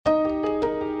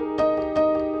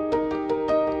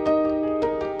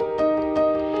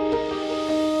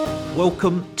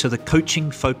Welcome to the Coaching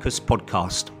Focus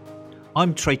podcast.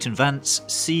 I'm Trayton Vance,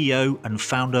 CEO and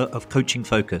founder of Coaching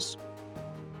Focus.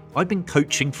 I've been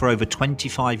coaching for over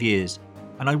 25 years,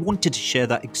 and I wanted to share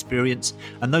that experience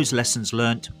and those lessons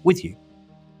learnt with you.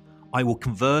 I will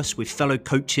converse with fellow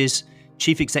coaches,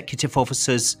 chief executive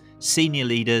officers, senior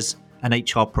leaders, and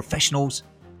HR professionals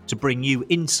to bring you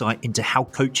insight into how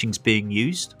coaching's being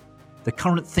used, the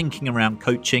current thinking around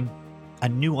coaching,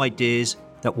 and new ideas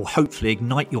that will hopefully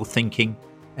ignite your thinking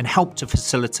and help to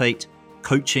facilitate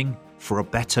coaching for a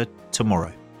better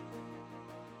tomorrow.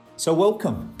 So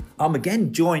welcome. I'm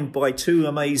again joined by two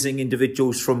amazing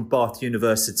individuals from Bath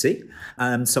University.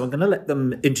 So I'm going to let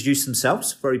them introduce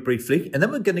themselves very briefly, and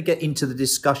then we're going to get into the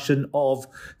discussion of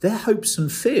their hopes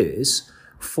and fears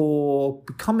for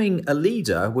becoming a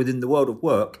leader within the world of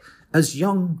work as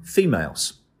young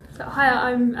females. So, hi,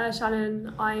 I'm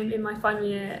Shannon. I'm in my final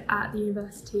year at the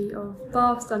University of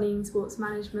Bath studying sports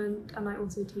management, and I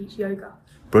also teach yoga.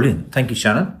 Brilliant. Thank you,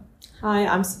 Shannon. Hi,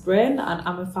 I'm Sabrine, and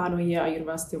I'm a final year at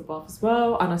University of Bath as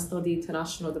well, and I study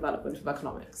international development of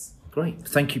economics. Great.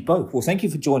 Thank you both. Well, thank you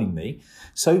for joining me.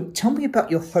 So tell me about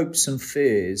your hopes and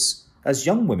fears as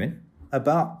young women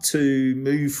about to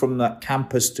move from that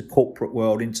campus to corporate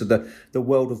world into the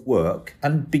world of work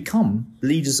and become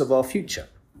leaders of our future.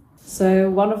 So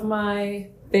one of my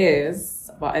fears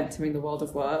about entering the world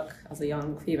of work as a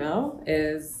young female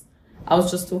is, I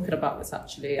was just talking about this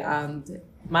actually, and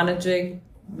managing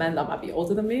men that might be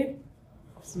older than me,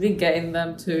 so getting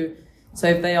them to, so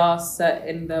if they are set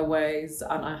in their ways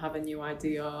and I have a new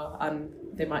idea and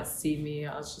they might see me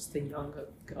as just a younger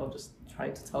girl just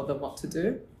trying to tell them what to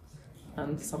do.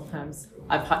 And sometimes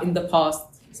I've had, in the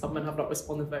past, some men have not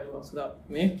responded very well to that with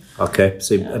me. Okay,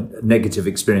 so a negative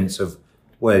experience of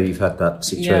where you've had that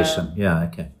situation. Yeah,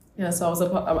 okay. Yeah, so I was at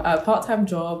a part-time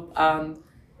job, and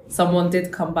someone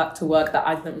did come back to work that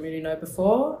I didn't really know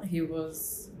before. He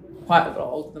was quite a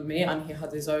lot older than me, and he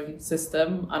had his own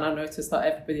system, and I noticed that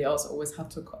everybody else always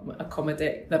had to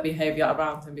accommodate their behaviour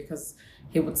around him, because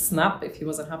he would snap if he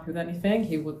wasn't happy with anything.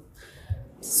 He would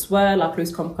swear, like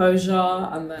lose composure,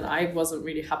 and then I wasn't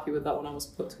really happy with that when I was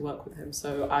put to work with him.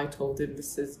 So I told him,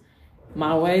 this is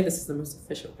my way, this is the most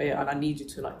efficient way, and I need you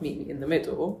to meet me in the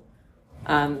middle.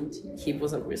 And he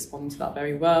wasn't responding to that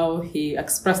very well. He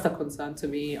expressed a concern to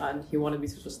me, and he wanted me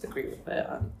to just agree with it.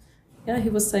 And he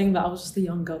was saying that I was just a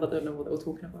young girl that don't know what they were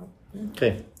talking about. Yeah.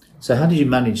 Okay, so how did you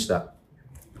manage that,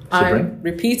 Sabrine? I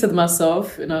repeated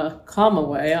myself in a calmer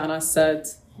way, and I said,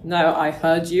 no, I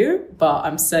heard you, but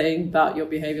I'm saying that your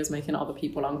behavior is making other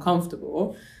people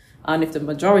uncomfortable. And if the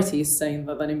majority is saying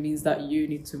that, then it means that you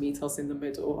need to meet us in the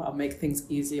middle and make things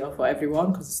easier for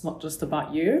everyone, because it's not just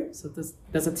about you. So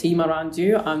there's a team around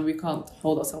you, and we can't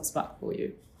hold ourselves back for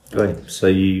you. Great. So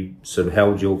you sort of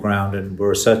held your ground and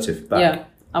were assertive back. Yeah,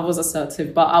 I was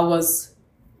assertive, but I was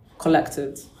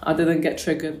collected. I didn't get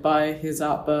triggered by his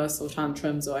outbursts or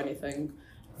tantrums or anything.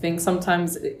 I think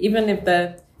sometimes, even if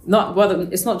they're not, whether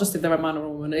it's not just if they're a man or a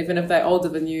woman, even if they're older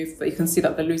than you, you can see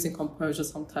that they're losing composure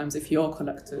sometimes. If you're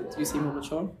collected, you seem more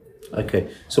mature.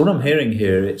 Okay, so what I'm hearing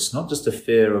here, it's not just a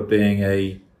fear of being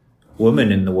a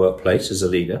woman in the workplace as a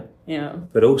leader,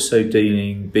 but also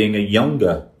being a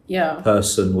younger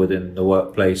person within the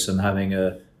workplace and having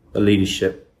a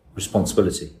leadership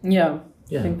responsibility. I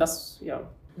think that's,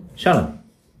 Shannon?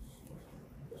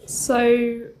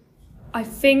 So I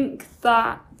think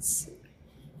that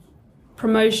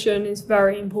promotion is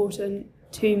very important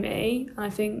to me. And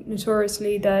I think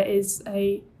notoriously there is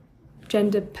a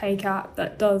gender pay gap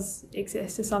that does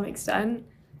exist to some extent,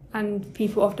 and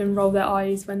people often roll their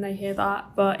eyes when they hear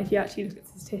that. But if you actually look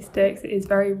at the statistics, it is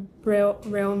very real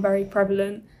and very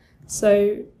prevalent.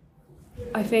 So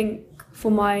I think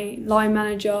for my line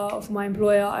manager or for my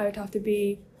employer, I would have to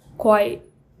be quite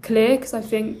clear, because I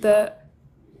think that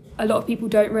a lot of people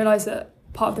don't realise that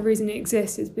part of the reason it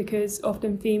exists is because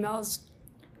often females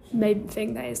may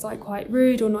think that it's quite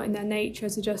rude or not in their nature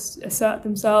to just assert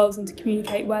themselves and to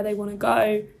communicate where they want to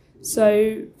go.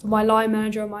 So for my line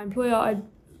manager or my employer, I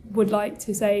would like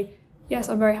to say, yes,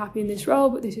 I'm very happy in this role,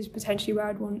 but this is potentially where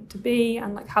I'd want to be,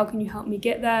 and how can you help me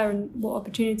get there, and what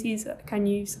opportunities can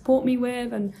you support me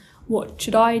with, and what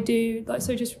should I do?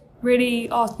 So just really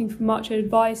asking for much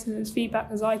advice and as feedback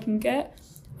as I can get,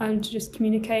 and to just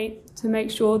communicate to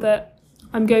make sure that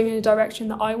I'm going in a direction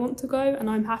that I want to go and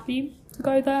I'm happy to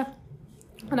go there.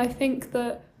 And I think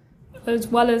that as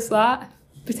well as that,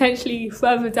 potentially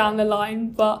further down the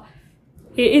line, but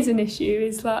it is an issue,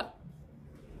 is that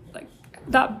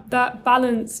that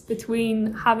balance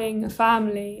between having a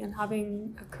family and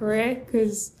having a career,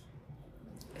 because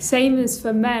same as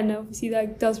for men, obviously there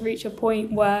does reach a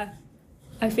point where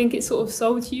I think it's sort of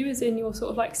sold to you as in you're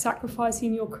sort of like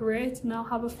sacrificing your career to now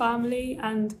have a family,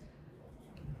 and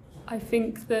I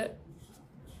think that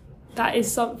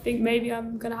is something maybe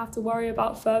I'm going to have to worry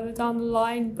about further down the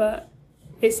line, but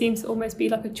it seems to almost be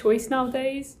like a choice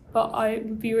nowadays. But it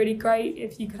would be really great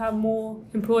if you could have more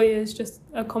employers just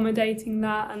accommodating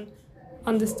that and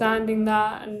understanding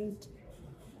that, and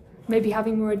maybe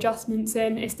having more adjustments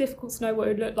in. It's difficult to know what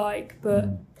it would look like, but...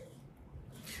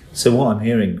 So what I'm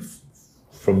hearing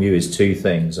from you is two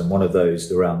things, and one of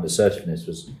those around assertiveness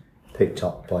was picked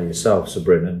up by yourself,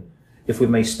 Sabrina. And if we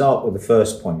may start with the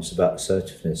first point, it's about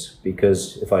assertiveness,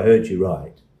 because if I heard you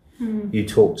right, you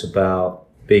talked about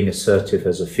being assertive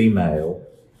as a female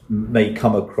may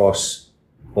come across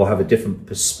or have a different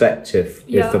perspective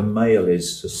if a male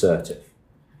is assertive.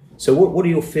 So what are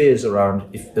your fears around,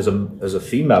 if as a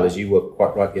female, as you were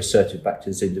quite rightly assertive back to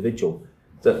this individual,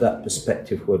 that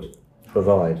perspective would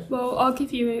provide? Well, I'll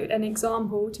give you an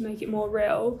example to make it more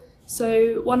real.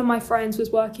 So one of my friends was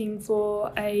working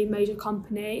for a major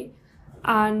company,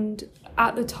 and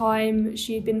at the time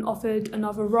she'd been offered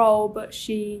another role, but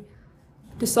she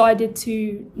decided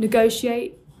to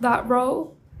negotiate that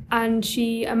role, and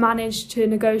she managed to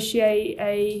negotiate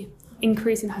a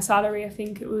increase in her salary. I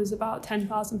think it was about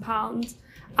 £10,000,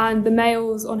 and the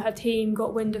males on her team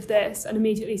got wind of this and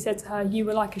immediately said to her, "You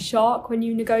were like a shark when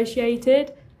you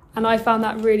negotiated." And I found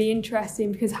that really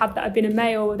interesting, because had that been a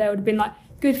male, they would have been like,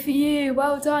 "Good for you,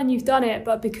 well done, you've done it."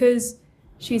 But because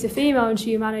she's a female and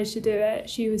she managed to do it,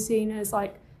 she was seen as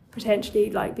like potentially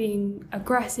like being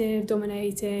aggressive,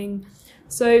 dominating.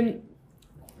 So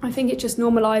I think it's just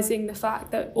normalising the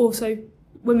fact that also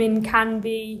women can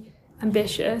be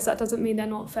ambitious. That doesn't mean they're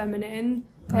not feminine.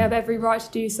 They have every right to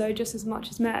do so just as much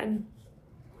as men.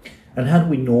 And how do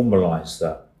we normalise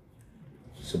that?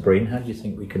 Sabrina, how do you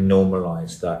think we can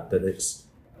normalise that it's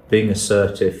being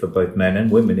assertive for both men and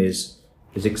women is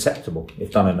acceptable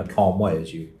if done in a calm way,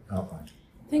 as you outlined?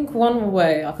 I think one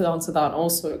way I could answer that, and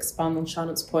also expand on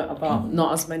Shannon's point about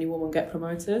not as many women get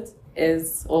promoted,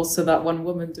 is also that when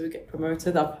women do get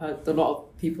promoted, I've heard a lot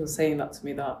of people saying that to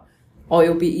me, that, oh,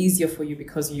 it'll be easier for you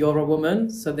because you're a woman,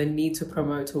 so they need to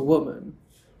promote a woman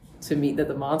to meet the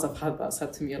demands. I've had that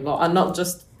said to me a lot. And not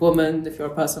just women, if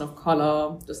you're a person of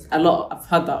colour, just a lot. I've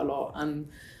heard that a lot. And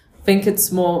I think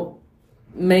it's more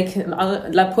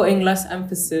putting less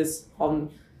emphasis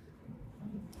on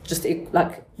just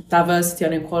like diversity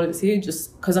and equality,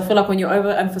 just because I feel like when you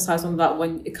overemphasize on that,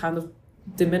 when it kind of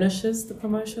diminishes the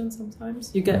promotion sometimes.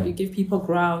 You give people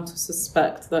ground to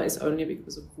suspect that it's only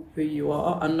because of who you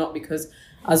are, and not because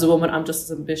as a woman I'm just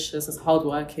as ambitious, as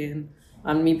hardworking,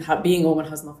 and me being a woman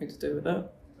has nothing to do with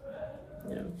it.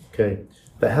 Yeah. Okay,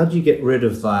 but how do you get rid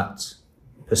of that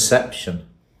perception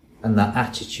and that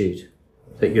attitude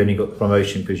that you only got the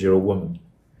promotion because you're a woman?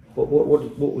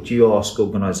 What would you ask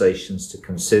organisations to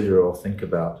consider or think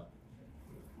about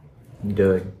in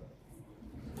doing?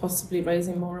 Possibly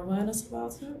raising more awareness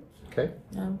about it. Okay.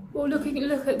 Yeah. Well, look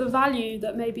at the value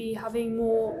that maybe having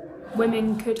more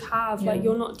women could have. Like,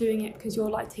 you're not doing it because you're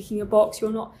like ticking a box.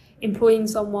 You're not employing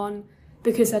someone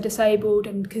because they're disabled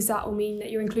and because that will mean that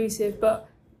you're inclusive. But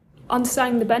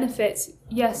understanding the benefits,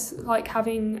 yes, like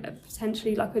having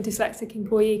potentially like a dyslexic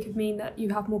employee could mean that you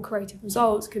have more creative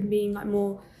results. Could mean like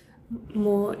more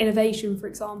innovation, for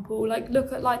example. Like,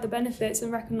 look at like the benefits and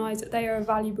recognise that they are a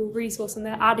valuable resource and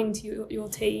they're adding to your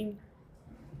team.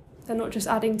 They're not just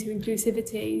adding to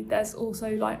inclusivity, there's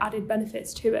also like added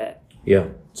benefits to it. Yeah,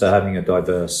 so having a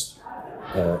diverse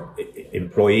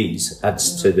employees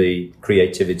adds to the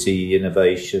creativity,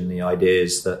 innovation, the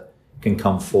ideas that can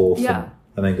come forth. Yeah.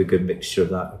 And I think a good mixture of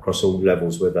that across all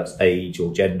levels, whether that's age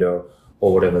or gender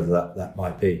or whatever that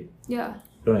might be. Yeah.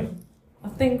 Great. I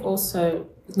think also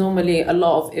normally a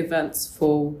lot of events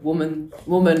for woman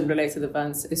related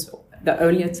events they're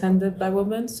only attended by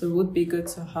women, so it would be good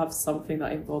to have something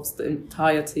that involves the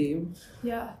entire team.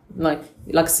 Yeah. Like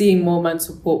seeing more men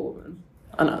support women,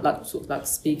 and like sort of like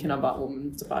speaking about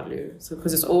women's value. So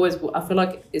because it's always, I feel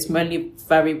like it's mainly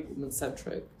very woman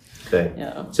centric. Okay.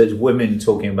 Yeah. So it's women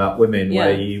talking about women,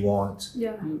 where you want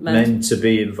men to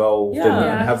be involved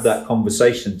and have that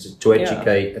conversation to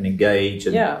educate and engage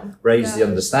and raise the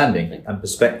understanding and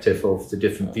perspective of the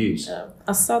different views. Yeah.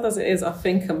 As sad as it is, I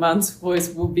think a man's voice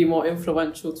would be more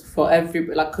influential for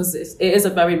everybody, like, because it is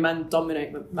a very men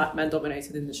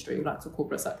dominated industry, like the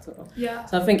corporate sector. Yeah.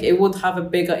 So I think it would have a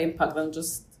bigger impact than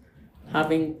just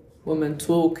having women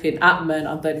talking at men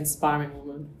and then inspiring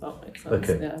women. That makes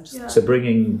sense. Okay. So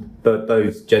bringing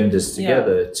both genders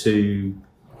together to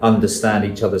understand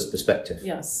each other's perspective.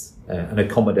 Yes. And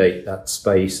accommodate that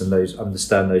space and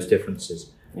understand those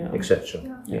differences.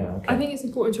 etc. Yeah. Okay. I think it's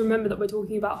important to remember that we're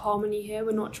talking about harmony here.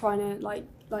 We're not trying to like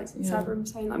Sabra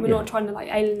was saying, like we're not trying to like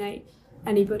alienate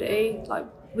anybody. Like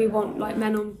we want like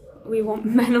men on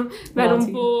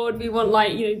board. We want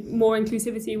like, you know, more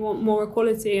inclusivity. We want more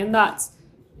equality, and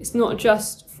it's not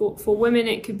just for women.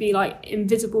 It could be like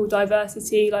invisible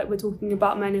diversity. Like we're talking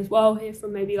about men as well here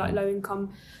from maybe like low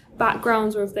income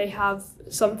backgrounds, or if they have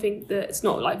something that's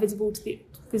not like visible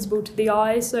to the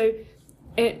eye. So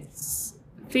it's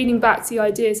feeding back to the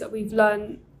ideas that we've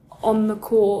learned on the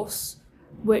course,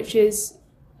 which is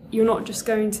you're not just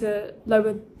going to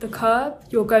lower the curve,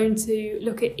 you're going to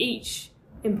look at each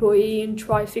employee and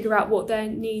try to figure out what their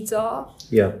needs are.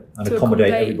 Yeah, and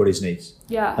accommodate everybody's needs.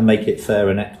 Yeah. And make it fair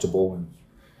and equitable and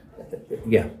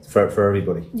for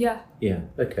everybody. Yeah. Yeah,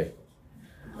 okay.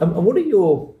 And what are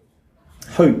your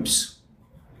hopes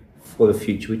for the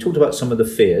future? We talked about some of the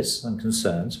fears and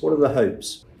concerns. What are the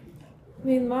hopes? I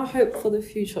mean, my hope for the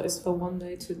future is for one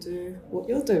day to do what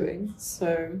you're doing.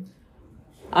 So,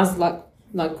 as like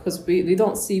because we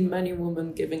don't see many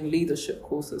women giving leadership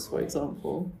courses, for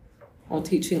example, or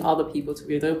teaching other people to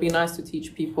be. It would be nice to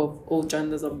teach people of all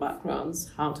genders and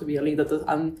backgrounds how to be a leader.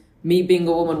 And me being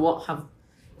a woman won't have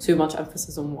too much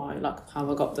emphasis on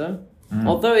how I got there.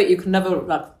 Although you can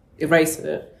never erase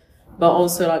it, but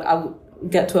also I would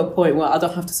get to a point where I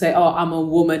don't have to say, oh, I'm a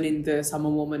woman in this, I'm a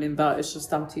woman in that. It's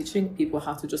just I'm teaching people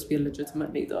how to just be a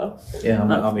legitimate leader. Yeah,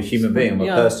 I'm a human being, I'm a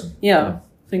person. Yeah,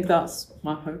 I think that's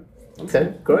my hope.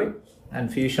 Okay, great.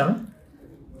 And for you, Shannon?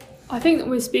 I think that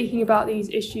we're speaking about these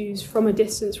issues from a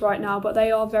distance right now, but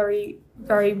they are very,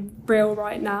 very real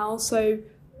right now. So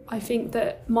I think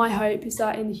that my hope is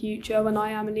that in the future, when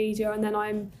I am a leader and then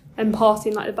I'm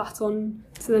imparting the baton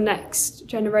to the next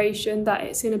generation, that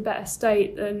it's in a better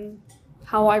state than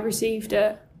how I received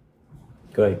it.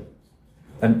 Great.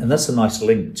 And that's a nice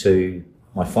link to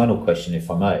my final question, if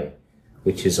I may,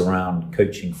 which is around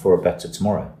coaching for a better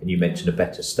tomorrow. And you mentioned a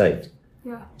better state.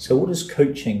 Yeah. So what does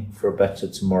coaching for a better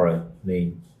tomorrow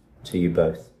mean to you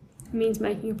both? It means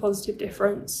making a positive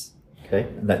difference. Okay.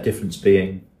 And that difference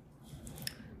being?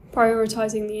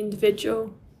 Prioritising the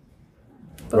individual.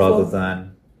 Rather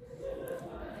than?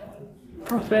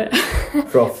 Profit.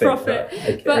 Profit. Profit.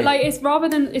 Okay. But it's more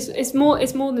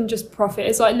than just profit.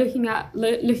 It's like looking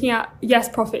at yes,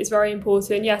 profit is very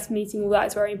important. Yes, meeting all that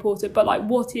is very important. But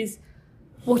what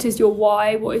is your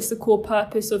why? What is the core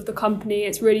purpose of the company?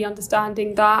 It's really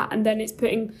understanding that, and then it's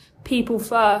putting people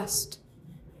first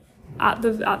at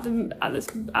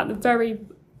the very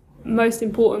most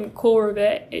important core of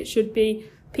it. It should be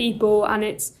people, and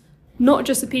it's not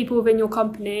just the people within your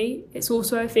company. It's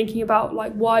also thinking about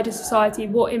wider society.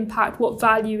 What impact, what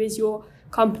value is your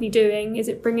company doing? Is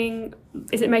it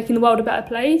making the world a better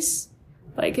place?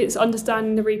 It's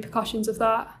understanding the repercussions of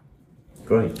that.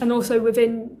 Great. And also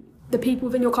within the people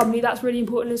within your company, that's really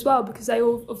important as well, because they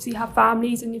all obviously have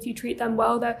families, and if you treat them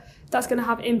well, that's going to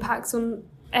have impacts on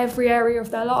every area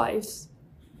of their lives.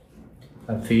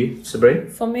 And for you, Sabrina?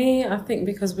 For me, I think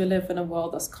because we live in a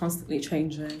world that's constantly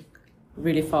changing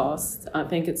really fast, I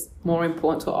think it's more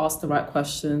important to ask the right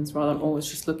questions rather than always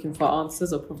just looking for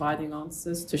answers or providing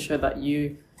answers to show that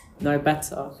you know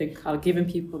better. I think giving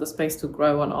people the space to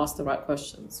grow and ask the right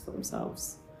questions for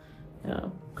themselves. Yeah.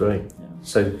 Great. Yeah.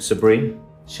 So Sabrina,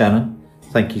 Shannon,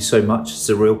 thank you so much. It's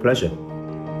a real pleasure.